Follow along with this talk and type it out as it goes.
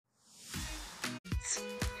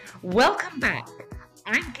Welcome back.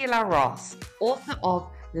 I'm Gila Ross, author of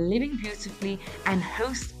Living Beautifully and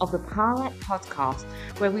host of the Harlot podcast,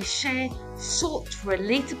 where we share short,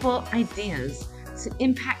 relatable ideas to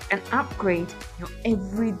impact and upgrade your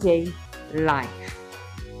everyday life.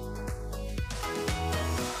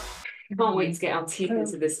 I can't wait to get our teeth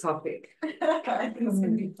into this topic. I think it's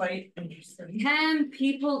going to be quite interesting. Can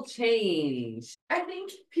people change? I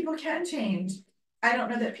think people can change. I don't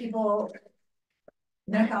know that people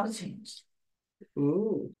know how to change.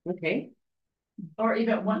 Ooh, okay. Or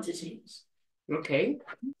even want to change. Okay.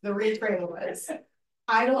 The reframe was,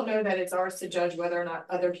 I don't know that it's ours to judge whether or not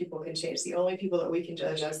other people can change. The only people that we can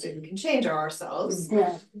judge as to who can change are ourselves.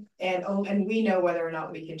 Yeah. And we know whether or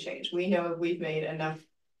not we can change. We know if we've made enough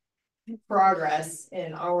progress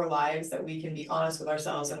in our lives that we can be honest with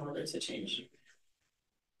ourselves in order to change.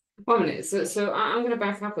 1 minute. So I'm going to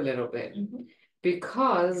back up a little bit,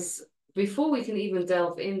 because before we can even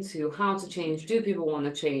delve into how to change, do people want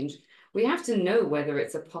to change, we have to know whether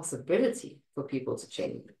it's a possibility for people to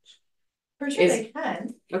change. For sure they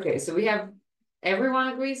can. Okay, so we have everyone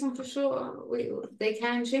agrees on for sure they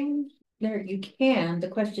can change? There, you can. The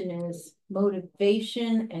question is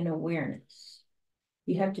motivation and awareness.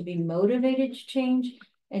 You have to be motivated to change,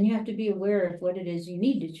 and you have to be aware of what it is you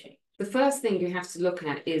need to change. The first thing you have to look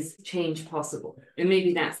at is change possible. And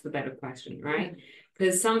maybe that's the better question, right?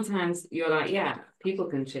 Because sometimes you're like, yeah, people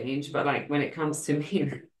can change, but like when it comes to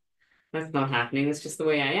me, that's not happening. It's just the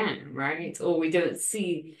way I am, right? Or we don't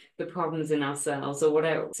see the problems in ourselves or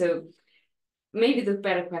whatever. So maybe the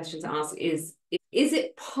better question to ask is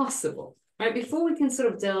it possible? Right, before we can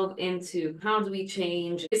sort of delve into how do we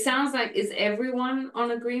change, it sounds like, is everyone on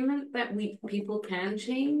agreement that people can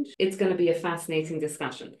change? It's going to be a fascinating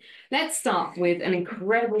discussion. Let's start with an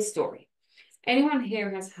incredible story. Anyone here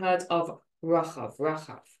has heard of Rachav?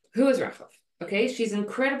 Rachav. Who is Rachav? Okay, she's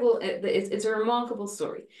incredible. It's a remarkable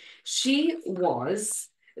story. She was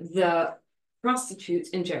the prostitute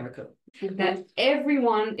in Jericho. That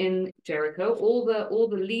everyone in Jericho, all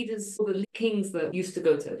the leaders, all the kings that used to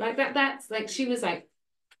go to, like that's like, she was like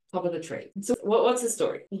top of the trade. So what's the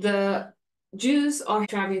story? The Jews are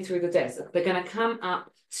traveling through the desert. They're going to come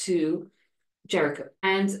up to Jericho,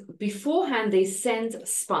 and beforehand they send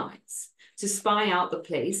spies to spy out the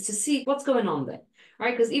place to see what's going on there.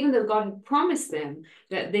 Right? Because even though God had promised them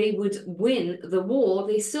that they would win the war,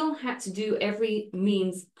 they still had to do every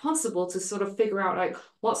means possible to sort of figure out, like,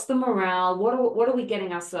 what's the morale? What are we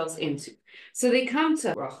getting ourselves into? So they come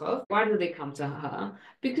to Rachav. Why do they come to her?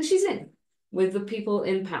 Because she's in with the people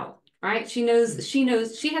in power, right? She knows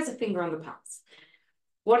she has a finger on the pulse.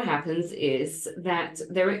 What happens is that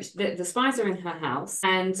the spies are in her house,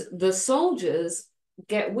 and the soldiers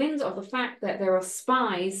get wind of the fact that there are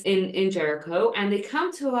spies in Jericho, and they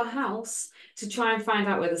come to her house to try and find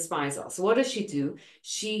out where the spies are. So what does she do?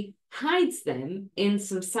 She hides them in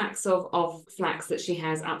some sacks of flax that she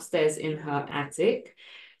has upstairs in her attic.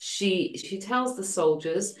 She tells the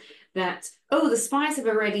soldiers that, oh, the spies have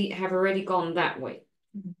already gone that way.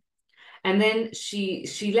 And then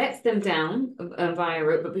she lets them down via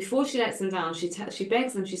rope, but before she lets them down, she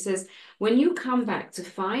begs them. She says, when you come back to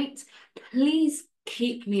fight, please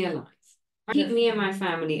keep me alive. Keep me and my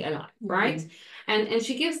family alive, right? And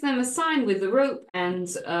she gives them a sign with the rope and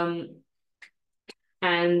the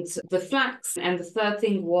flax, and the third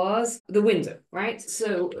thing was the window, right?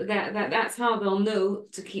 So that's how they'll know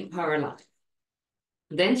to keep her alive.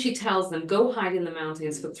 Then she tells them, go hide in the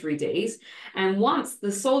mountains for 3 days. And once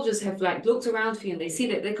the soldiers have like looked around for you and they see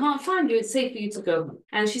that they can't find you, it's safe for you to go home.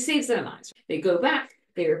 And she saves their lives. They go back,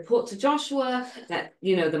 they report to Joshua that,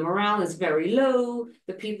 the morale is very low.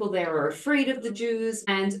 The people there are afraid of the Jews.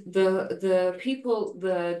 And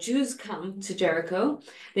the Jews come to Jericho.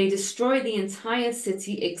 They destroy the entire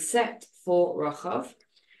city except for Rachav.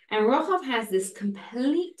 And Rachav has this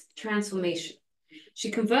complete transformation.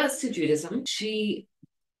 She converts to Judaism. She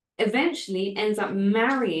eventually ends up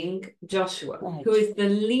marrying Joshua, who is the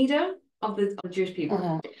leader of the Jewish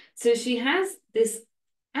people. So she has this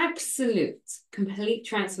absolute complete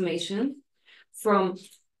transformation from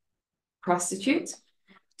prostitute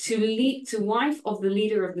to wife of the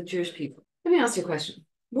leader of the Jewish people. Let me ask you a question.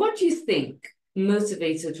 What do you think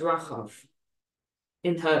motivated Rachav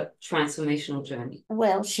in her transformational journey?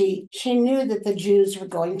 Well, she knew that the Jews were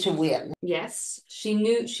going to win. Yes, she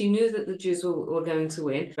knew that the Jews were going to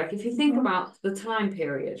win. Like, if you think about the time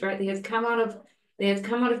period, right? They had come out of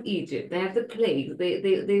Egypt. They had the plague.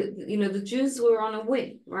 The Jews were on a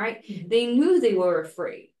win, right? They knew they were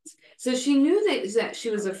afraid. So she knew that she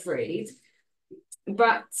was afraid,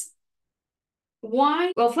 but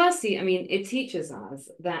Why? Well, firstly, I mean, it teaches us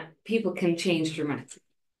that people can change dramatically,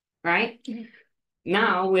 right?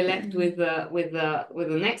 Now we're left with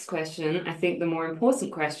the next question. I think the more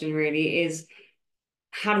important question really is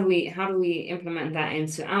how do we implement that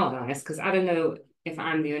into our lives? Because I don't know if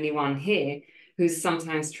I'm the only one here who's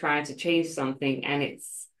sometimes tried to change something and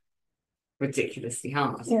it's ridiculously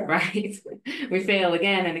hard, right? We fail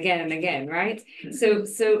again and again and again, right? So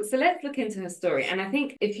let's look into her story. And I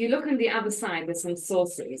think if you look on the other side, there's some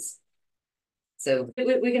sources. So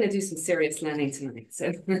we're going to do some serious learning tonight.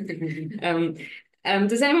 So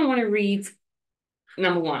does anyone want to read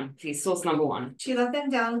number one, please? Source number one. She let them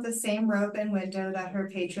down with the same rope and window that her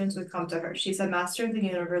patrons would come to her. She said, Master of the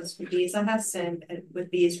universe, with these I have sinned, and with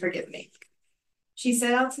these forgive me. She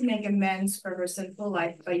set out to make amends for her sinful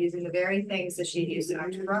life by using the very things that she used to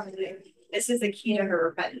act corruptly. This is the key to her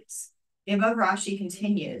repentance. The above Rashi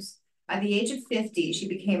continues. At the age of 50, she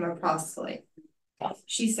became a proselyte.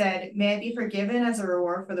 She said, May I be forgiven as a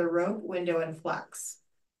reward for the rope, window, and flax.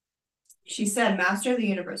 She said, Master of the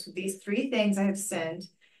universe, with these three things I have sinned,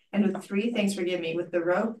 and with three things forgive me, with the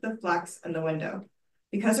rope, the flax, and the window.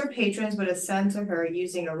 Because her patrons would ascend to her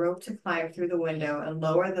using a rope to climb through the window and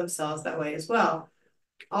lower themselves that way as well.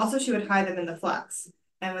 Also, she would hide them in the flax.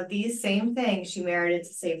 And with these same things, she merited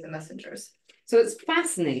to save the messengers. So it's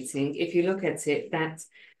fascinating if you look at it that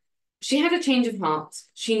she had a change of heart.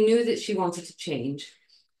 She knew that she wanted to change.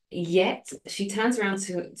 Yet she turns around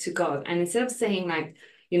to God. And instead of saying like,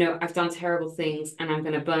 you know, I've done terrible things and I'm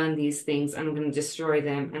going to burn these things and I'm going to destroy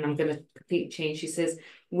them and I'm going to completely change. She says,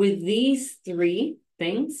 with these three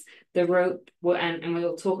things, the rope, and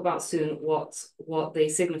we'll talk about soon what they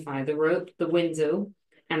signify, the rope, the window,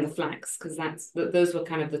 and the flax, because those were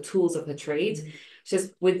kind of the tools of her trade. She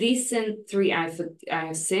says, with these three I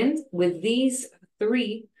have sinned, with these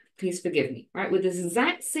three, please forgive me, right? With the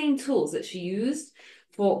exact same tools that she used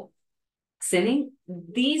for sinning,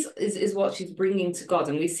 these is what she's bringing to God.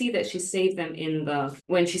 And we see that she saved them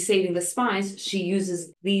when she's saving the spies, she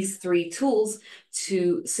uses these three tools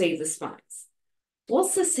to save the spies.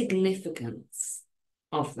 What's the significance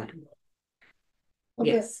of that?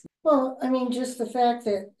 Okay. Yes. Well, I mean, just the fact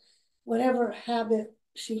that whatever habit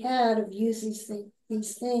she had of using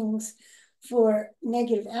these things for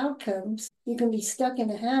negative outcomes, you can be stuck in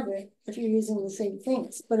a habit if you're using the same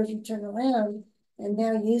things. But if you turn around and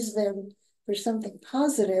now use them for something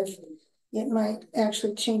positive, it might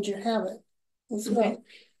actually change your habit as well.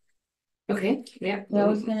 Okay, yeah. Well, I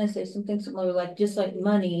was gonna say something similar, like just like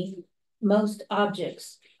money, most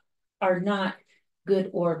objects are not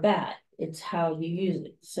good or bad. It's how you use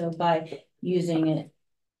it. So by using it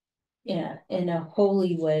in a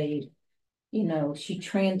holy way, you know, she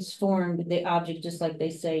transformed the object, just like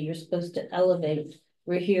they say, you're supposed to elevate.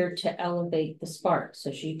 We're here to elevate the spark.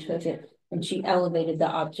 So she took it and she elevated the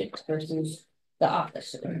object versus the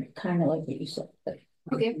opposite, kind of like what you said.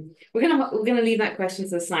 Okay, we're gonna leave that question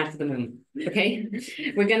to the side for the moment. Okay,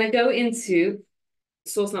 we're gonna go into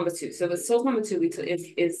source number two. So the source number two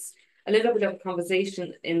is a little bit of a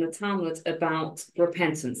conversation in the Talmud about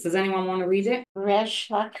repentance. Does anyone want to read it? Resh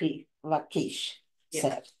Lakish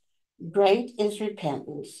said, Great is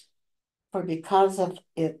repentance, for because of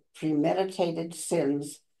it premeditated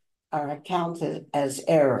sins are accounted as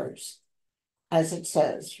errors. As it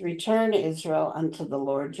says, Return, Israel, unto the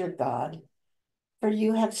Lord your God, for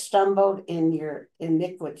you have stumbled in your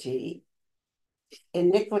iniquity.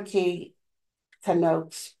 Iniquity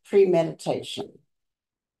connotes premeditation.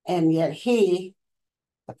 And yet he,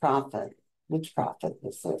 the prophet, which prophet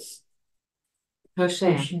is this?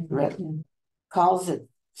 Hosea. Calls it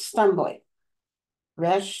stumbling.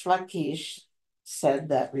 Resh Lakish said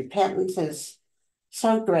that repentance is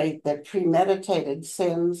so great that premeditated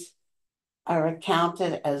sins are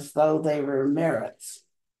accounted as though they were merits.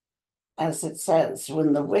 As it says,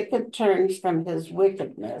 when the wicked turns from his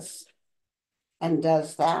wickedness and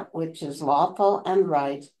does that which is lawful and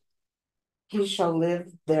right, he shall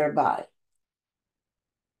live thereby.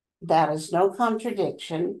 That is no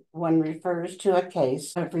contradiction. One refers to a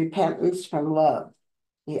case of repentance from love,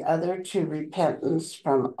 the other to repentance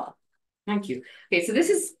from. Thank you. Okay, so this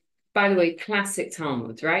is, by the way, classic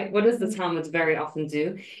Talmud, right? What does the Talmud very often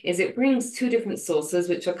do is it brings two different sources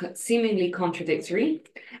which are seemingly contradictory,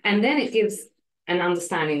 and then it gives an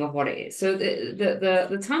understanding of what it is. So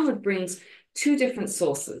the Talmud brings two different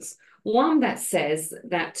sources. One that says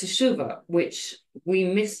that teshuvah, which we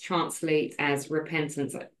mistranslate as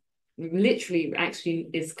repentance, literally actually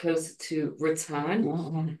is closer to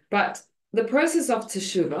return. But the process of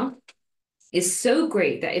teshuvah is so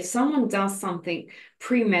great that if someone does something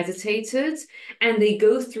premeditated and they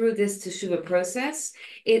go through this teshuva process,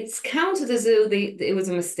 it's counted as though it was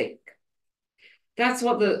a mistake. That's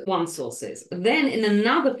what the one source is. Then in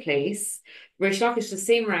another place, Reish Lakish, the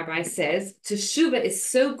same rabbi, says teshuva is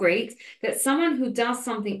so great that someone who does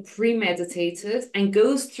something premeditated and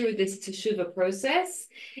goes through this teshuva process,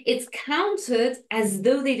 it's counted as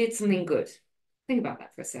though they did something good. Think about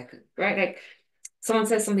that for a second, right? Like someone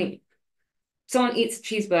says something, someone eats a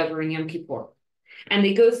cheeseburger in Yom Kippur, and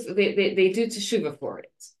they do teshuva for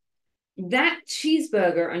it. That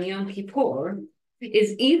cheeseburger on Yom Kippur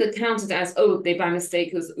is either counted as, oh, they by mistake,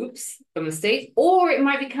 it was oops, a mistake, or it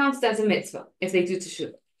might be counted as a mitzvah if they do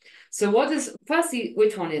teshuva. So firstly,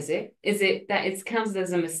 which one is it? Is it that it's counted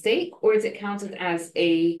as a mistake, or is it counted as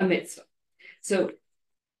a mitzvah? So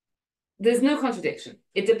there's no contradiction.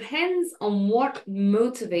 It depends on what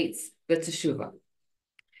motivates the teshuva.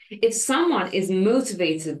 If someone is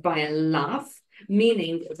motivated by a love,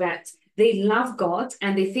 meaning that they love God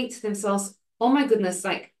and they think to themselves, oh my goodness,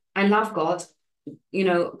 like I love God,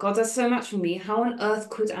 God does so much for me. How on earth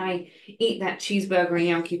could I eat that cheeseburger in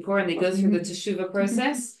Yom Kippur? And they go through the teshuva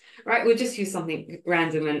process, right? We'll just use something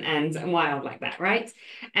random and wild like that, right?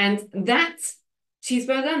 And that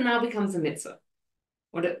cheeseburger now becomes a mitzvah.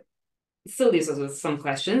 It still leaves us with some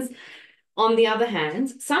questions. On the other hand,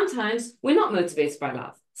 sometimes we're not motivated by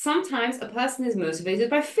love. Sometimes a person is motivated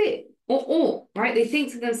by fear or awe, right? They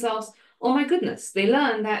think to themselves, oh my goodness, they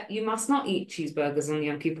learn that you must not eat cheeseburgers on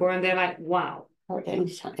Yom Kippur, and they're like, wow. Or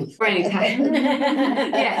anytime. For any time.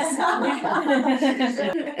 Yes.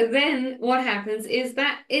 Then what happens is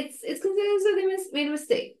that it's considered as though they made a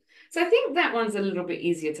mistake. So I think that one's a little bit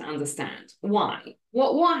easier to understand. Why?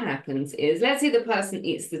 What happens is, let's say the person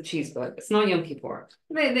eats the cheeseburger. It's not Yom Kippur.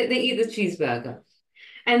 They eat the cheeseburger.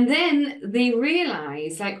 And then they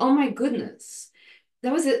realize, like, oh my goodness,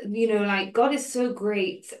 that was like God is so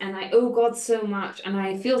great and I owe God so much and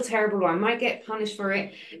I feel terrible or I might get punished for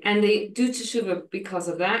it. And they do teshuva because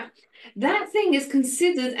of that. That thing is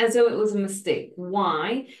considered as though it was a mistake.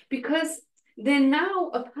 Why? Because they're now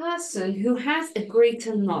a person who has a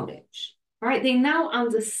greater knowledge, right? They now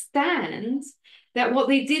understand that what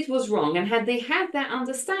they did was wrong. And had they had that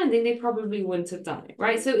understanding, they probably wouldn't have done it,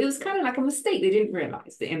 right? So it was kind of like a mistake. They didn't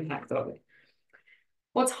realize the impact of it.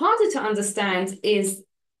 What's harder to understand is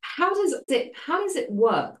how does it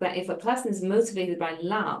work that if a person is motivated by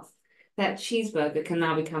love, that cheeseburger can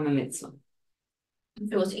now become a mitzvah?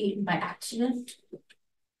 If it was eaten by accident.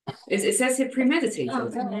 It says here premeditated. Oh,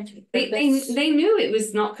 premeditated. They knew it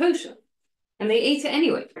was not kosher, and they ate it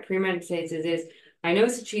anyway. Premeditated is, I know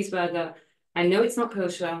it's a cheeseburger, I know it's not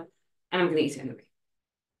kosher, and I'm going to eat it anyway.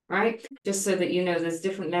 Right? Just so that there's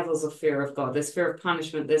different levels of fear of God. There's fear of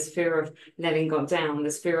punishment, there's fear of letting God down,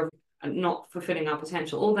 there's fear of not fulfilling our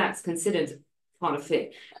potential. All that's considered part of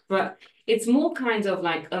it. But it's more kind of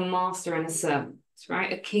like a master and a servant,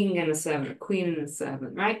 right? A king and a servant, a queen and a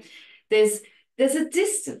servant, right? There's a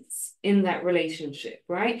distance in that relationship,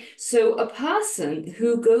 right? So a person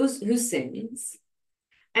who sins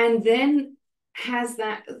and then has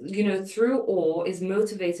that, through awe, is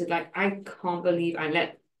motivated, like, I can't believe I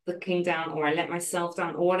let the king down, or I let myself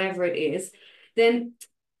down, or whatever it is, then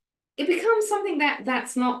it becomes something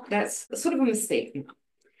that's sort of a mistake now.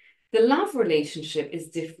 The love relationship is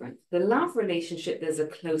different. The love relationship, there's a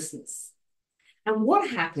closeness. And what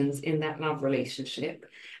happens in that love relationship,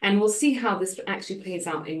 and we'll see how this actually plays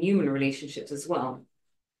out in human relationships as well,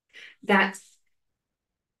 that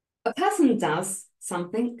a person does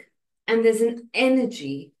something and there's an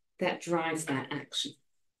energy that drives that action,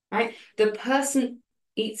 right? The person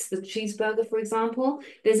eats the cheeseburger, for example,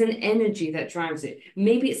 there's an energy that drives it.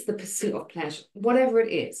 Maybe it's the pursuit of pleasure, whatever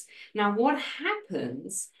it is. Now, what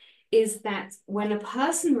happens is that when a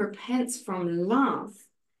person repents from love,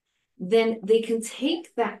 then they can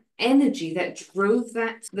take that energy that drove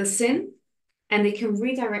the sin and they can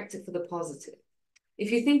redirect it for the positive.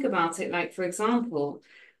 If you think about it, like, for example,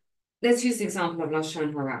 let's use the example of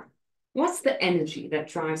Lashon Hara. What's the energy that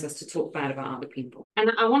drives us to talk bad about other people?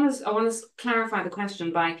 And I want to clarify the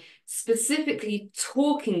question by specifically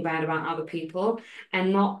talking bad about other people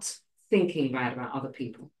and not thinking bad about other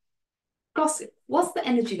people. Gossip. What's the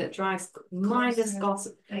energy that drives mindless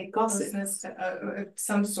gossip? Like Gossip. closeness to,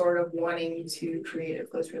 some sort of wanting to create a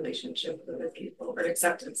close relationship with other people, or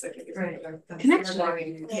acceptance, I think is Right.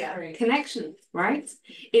 Connection. Yeah. Connection, right?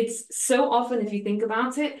 It's so often, if you think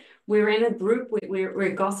about it, we're in a group,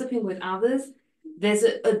 we're gossiping with others. There's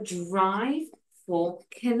a drive for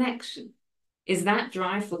connection. is that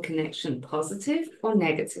drive for connection positive or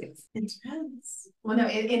negative? It depends. Well, no,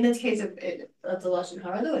 in this case of the Lashon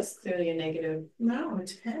Hara, though, it's clearly a negative. No, it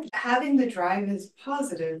depends. Having the drive is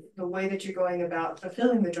positive. The way that you're going about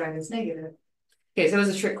fulfilling the drive is negative. Okay, so it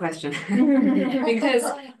was a trick question. Because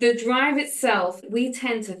the drive itself, we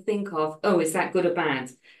tend to think of, oh, is that good or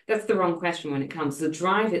bad? That's the wrong question when it comes. The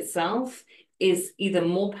drive itself is either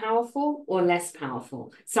more powerful or less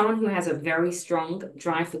powerful. Someone who has a very strong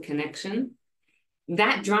drive for connection,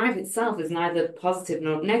 that drive itself is neither positive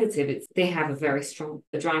nor negative. They have a very strong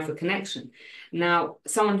drive for connection. Now,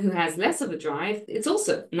 someone who has less of a drive, it's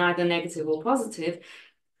also neither negative or positive.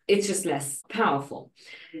 It's just less powerful.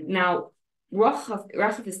 Now,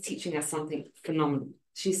 Rachav is teaching us something phenomenal.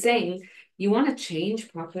 She's saying, you want to change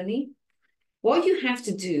properly? What you have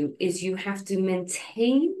to do is you have to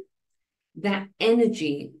maintain that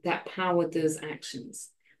energy that powered those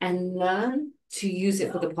actions and learn to use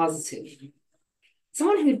it for the positive.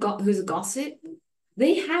 Someone who's a gossip,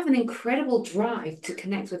 they have an incredible drive to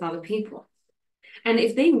connect with other people. And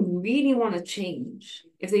if they really want to change,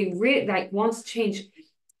 if they really want to change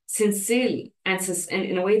sincerely and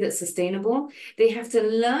in a way that's sustainable, they have to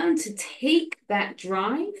learn to take that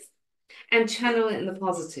drive and channel it in the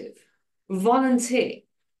positive. Volunteer,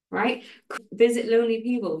 right? Visit lonely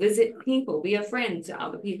people, visit people, be a friend to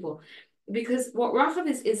other people. Because what Rachav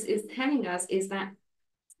is telling us is that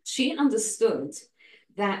she understood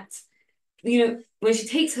that, when she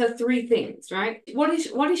takes her three things, right? What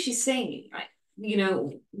is she saying, right?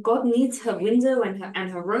 God needs her window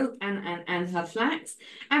and her rope and her flax?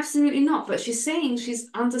 Absolutely not. But she's saying she's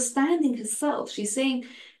understanding herself. She's saying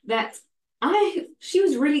that she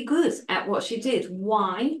was really good at what she did.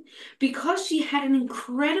 Why? Because she had an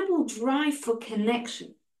incredible drive for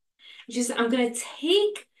connection. She said, I'm going to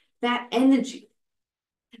take that energy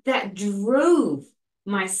that drove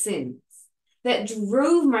my sins, that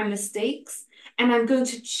drove my mistakes, and I'm going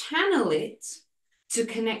to channel it to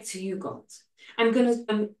connect to you, God. I'm going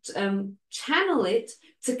to channel it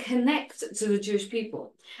to connect to the Jewish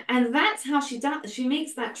people. And that's how she does. She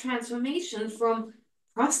makes that transformation from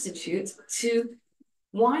prostitute to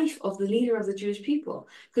wife of the leader of the Jewish people,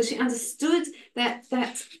 because she understood that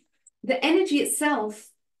the energy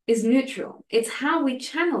itself is neutral. It's how we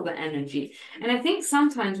channel the energy. And I think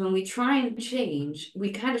sometimes when we try and change,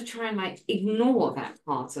 we kind of try and ignore that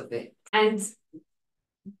part of it. And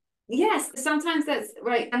yes, sometimes that's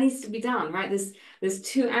right. That needs to be done, right? There's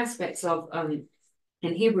two aspects of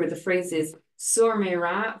in Hebrew, the phrase is sur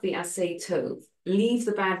meira v'aseh tov. Leave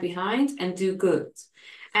the bad behind and do good.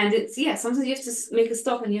 And it's, sometimes you have to make a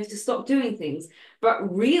stop and you have to stop doing things.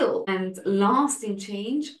 But real and lasting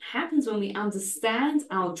change happens when we understand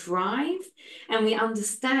our drive and we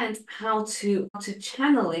understand how to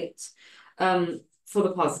channel it for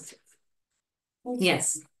the positive.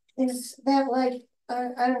 Yes. Is that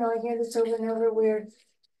I don't know, I hear this over and over where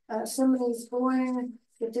somebody's born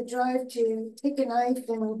with the drive to take a knife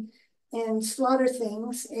and slaughter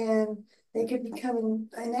things, and they could become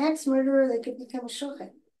an axe murderer, they could become a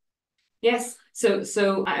shochet. Yes,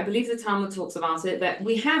 so I believe the Talmud talks about it, that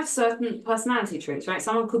we have certain personality traits, right?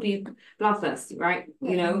 Someone could be bloodthirsty, right?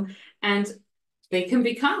 And they can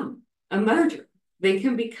become a murderer. They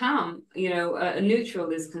can become, a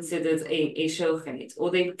neutral is considered a shochet,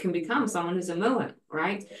 or they can become someone who's a moher,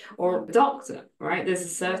 right? Or a doctor, right?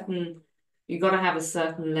 You've got to have a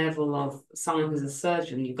certain level of someone who's a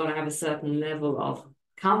surgeon. You've got to have a certain level of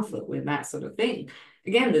comfort with that sort of thing.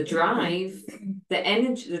 Again, the drive, the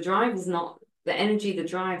energy, the drive is not the energy, the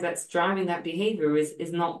drive that's driving that behavior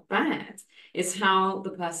is not bad. It's how the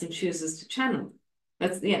person chooses to channel.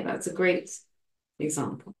 That's a great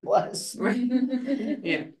example. Was. Right.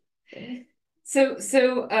 Yeah. So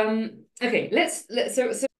okay,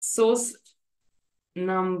 so source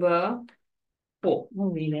number 4. We'll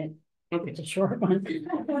read it. Okay. It's a short one.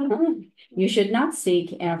 You should not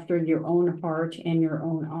seek after your own heart and your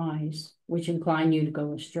own eyes, which incline you to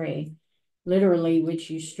go astray. Literally, which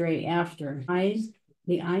you stray after.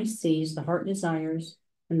 The eye sees, the heart desires,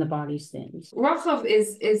 and the body sins. Rachav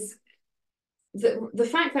is the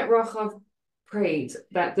fact that Rachav prayed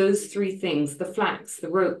that those three things, the flax, the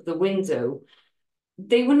rope, the window,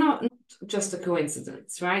 they were not just a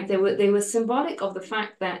coincidence, right? They were symbolic of the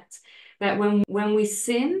fact that when we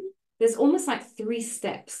sin, there's almost like 3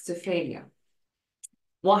 steps to failure.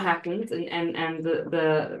 What happens, and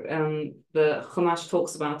the Chumash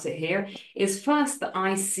talks about it here, is first the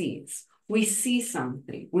eye sees. We see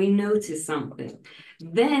something, we notice something.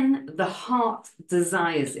 Then the heart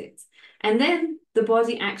desires it. And then the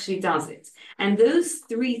body actually does it. And those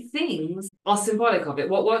 3 things are symbolic of it.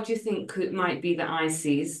 What do you think might be the eye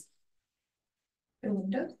sees? The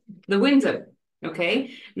window. The window.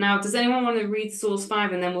 Okay. Now, does anyone want to read source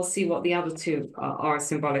 5 and then we'll see what the other two are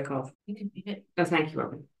symbolic of? You can read it. Oh, thank you,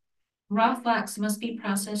 Robin. Raw flax must be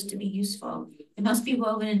processed to be useful. It must be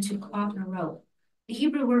woven into cloth or rope. The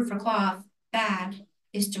Hebrew word for cloth, bad,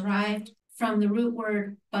 is derived from the root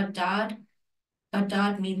word badad.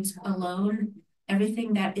 Badad means alone.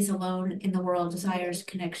 Everything that is alone in the world desires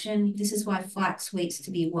connection. This is why flax waits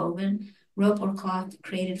to be woven. Rope or cloth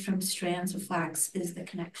created from strands of flax is the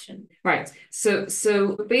connection. Right.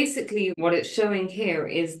 So basically what it's showing here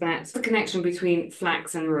is that the connection between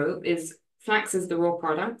flax and rope is flax is the raw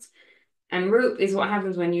product, and rope is what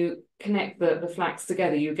happens when you connect the flax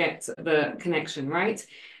together. You get the connection, right?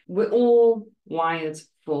 We're all wired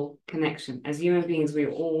for connection. As human beings, we're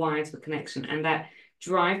all wired for connection. And that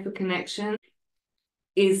drive for connection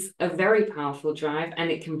is a very powerful drive,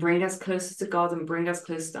 and it can bring us closer to God and bring us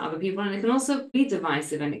closer to other people. And it can also be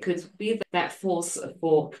divisive, and it could be that force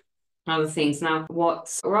for other things. Now, what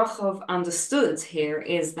Rachav understood here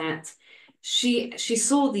is that she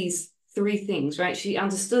saw these three things, right? She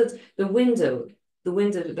understood the window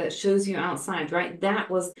that shows you outside, right?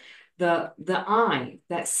 That was the eye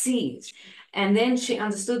that sees. And then she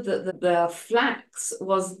understood that the flax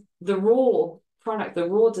was the raw product, the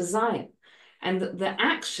raw desire. And the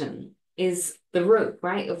action is the rope,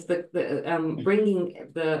 right, of the bringing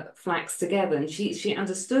the flax together. And she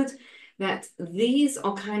understood that these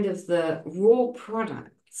are kind of the raw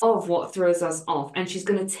products of what throws us off. And she's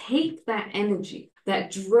going to take that energy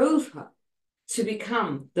that drove her to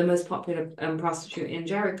become the most popular prostitute in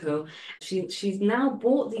Jericho. She's now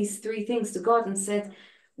brought these three things to God and said,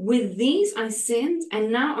 with these I sinned,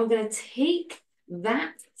 and now I'm going to take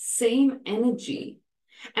that same energy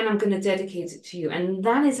and I'm going to dedicate it to you. And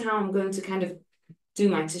that is how I'm going to kind of do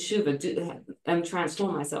my teshuvah,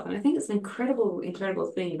 transform myself. And I think it's an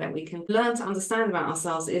incredible thing that we can learn to understand about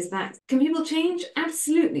ourselves is that, can people change?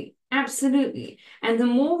 Absolutely. Absolutely. And the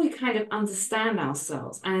more we kind of understand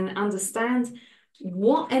ourselves and understand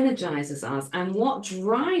what energizes us and what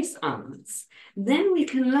drives us, then we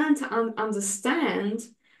can learn to understand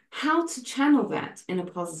how to channel that in a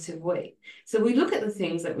positive way. So we look at the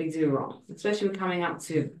things that we do wrong, especially we're coming up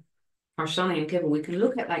to Harshani and Kibbutz. We can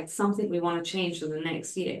look at like something we want to change for the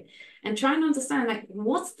next year and try and understand like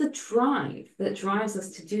what's the drive that drives us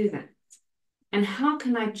to do that, and how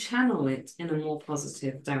can I channel it in a more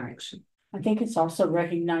positive direction. I think it's also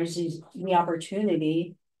recognizing the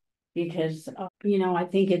opportunity because, I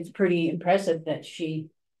think it's pretty impressive that she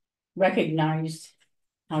recognized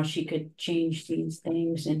how she could change these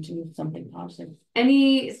things into something positive.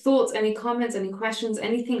 Any thoughts, any comments, any questions,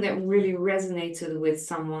 anything that really resonated with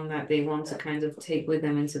someone that they want to kind of take with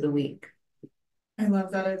them into the week? I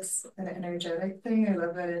love that it's an energetic thing. I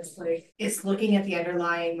love that it's looking at the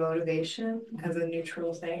underlying motivation as a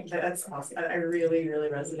neutral thing. That's awesome. I really, really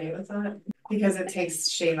resonate with that because it takes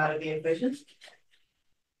shame out of the equation.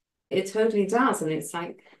 It totally does. And it's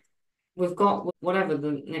like, we've got whatever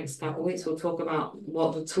the next couple of weeks, we'll talk about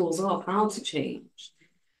what the tools are, how to change.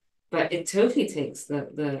 But it totally takes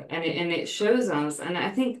and it shows us. And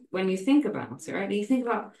I think when you think about it, right, you think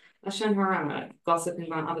about Lashon Hara, gossiping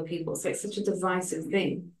about other people, it's like such a divisive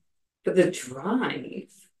thing. But the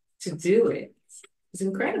drive to do it is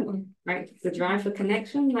incredible, right? The drive for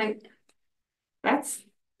connection, like that's,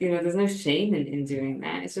 there's no shame in doing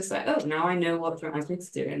that. It's just like, oh, now I know what drives me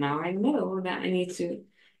to do it. Now I know that I need to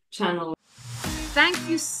channel. Thank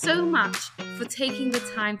you so much for taking the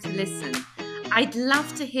time to listen. I'd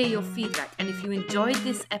love to hear your feedback, and if you enjoyed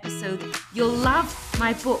this episode, you'll love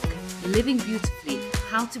my book, Living Beautifully: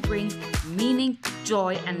 How to Bring Meaning,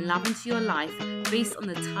 Joy, and Love into Your Life, based on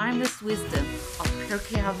the timeless wisdom of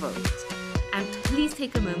Pirkei Avot. And please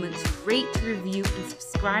take a moment to rate, review, and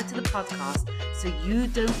subscribe to the podcast so you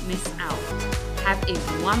don't miss out. Have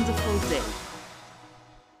a wonderful day.